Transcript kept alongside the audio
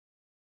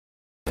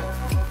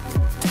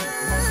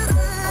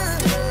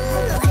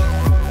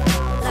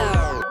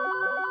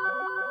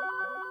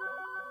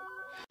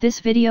This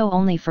video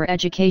only for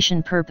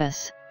education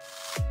purpose.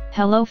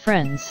 Hello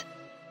friends.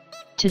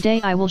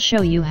 Today I will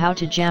show you how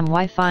to jam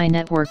Wi-Fi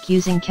network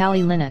using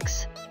Kali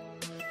Linux.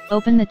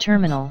 Open the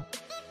terminal.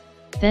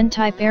 Then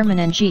type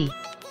 -ng.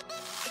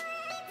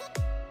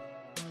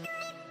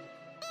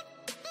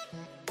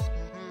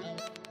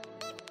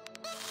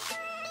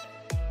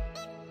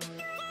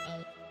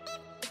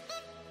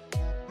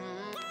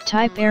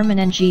 Type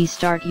 -ng,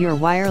 start your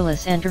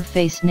wireless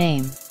interface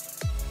name.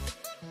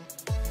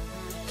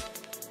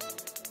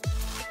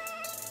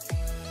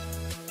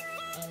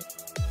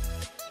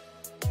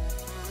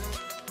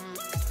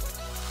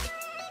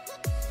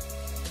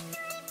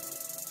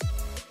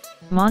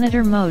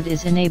 Monitor mode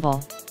is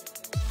enable.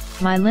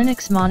 My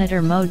Linux monitor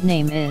mode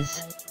name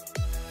is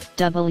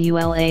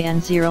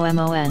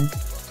WLAN0MON.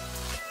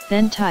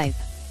 Then type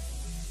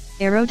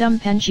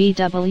 -ng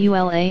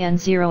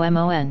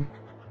WLAN0MON.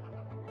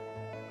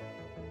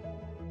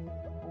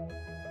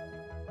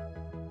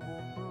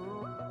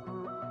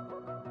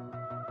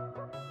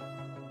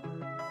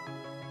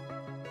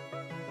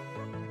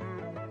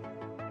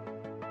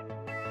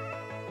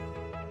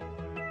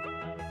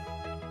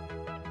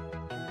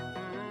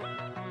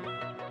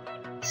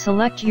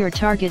 Select your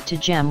target to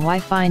jam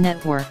Wi-Fi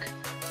network.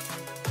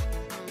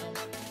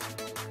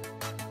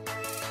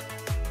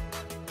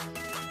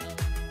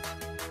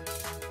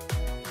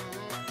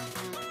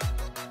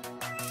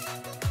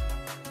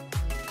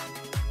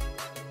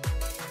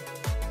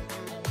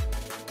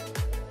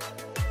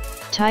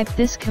 Type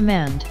this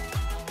command.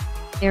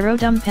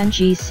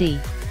 -ng.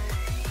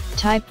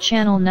 Type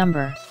channel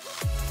number.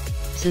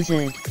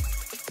 ZZID.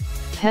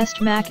 Pest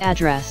MAC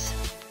address.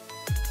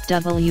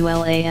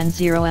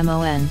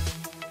 WLAN0MON.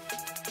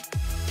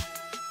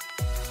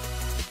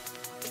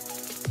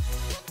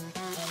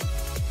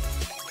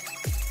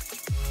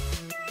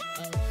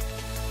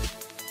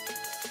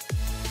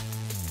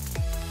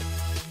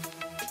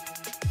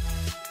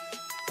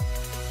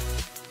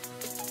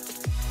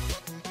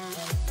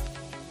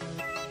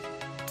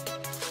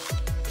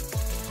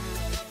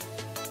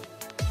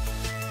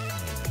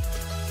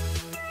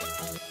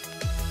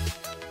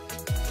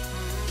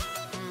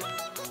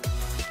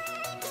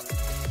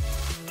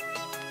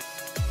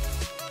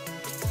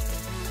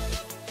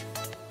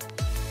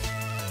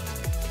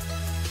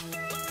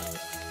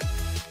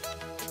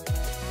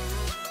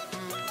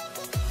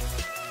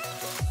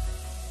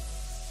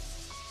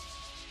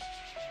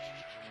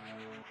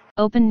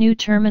 Open new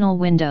terminal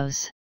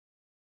windows.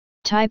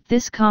 Type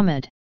this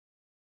command.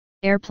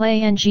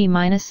 AirPlay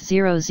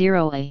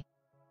ng-00a.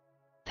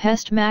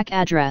 Pest MAC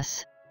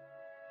address.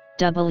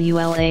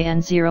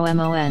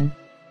 WLAN0MON.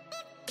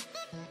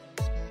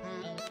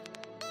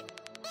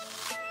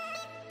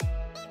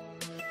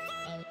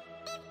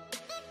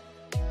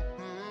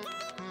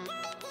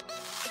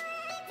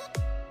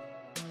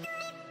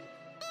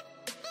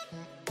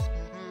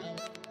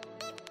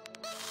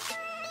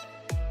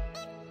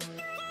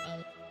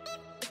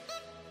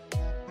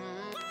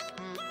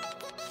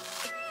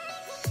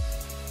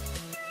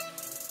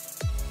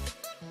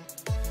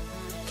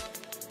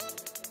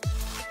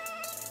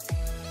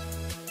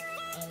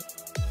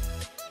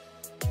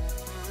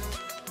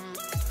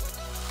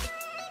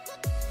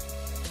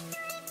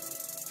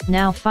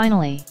 Now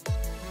finally,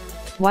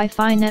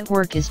 Wi-Fi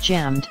network is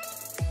jammed.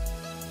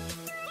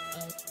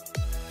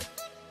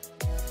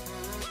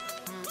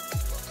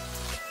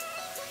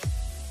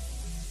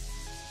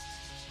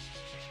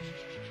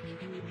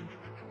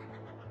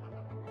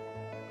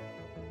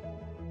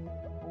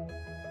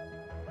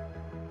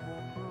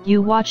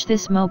 You watch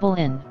this mobile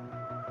in.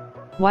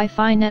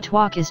 Wi-Fi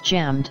network is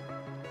jammed.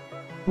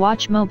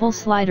 Watch mobile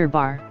slider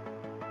bar.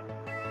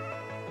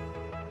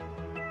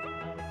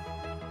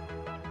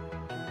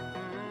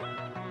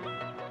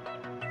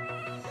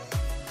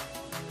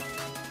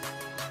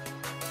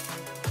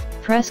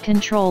 Press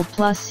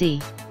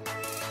Ctrl+C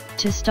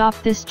to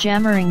stop this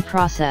jammering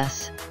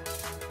process.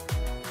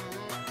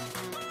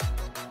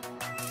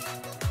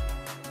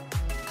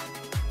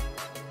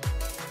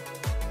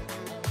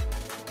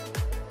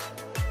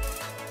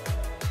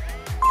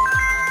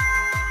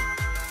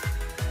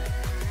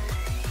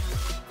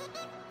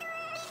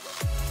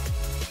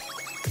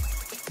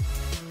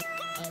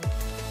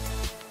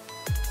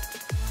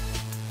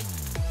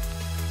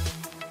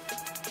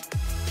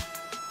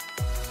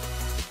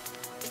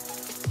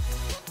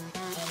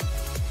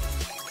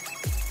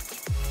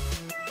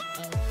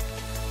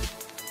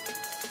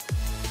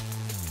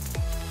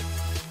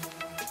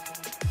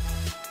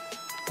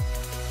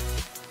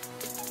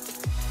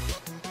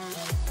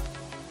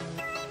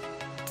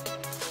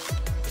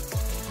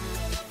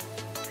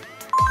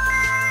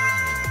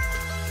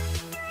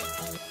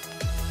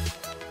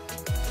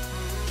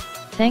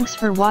 Thanks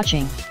for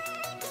watching.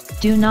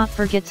 Do not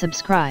forget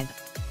subscribe.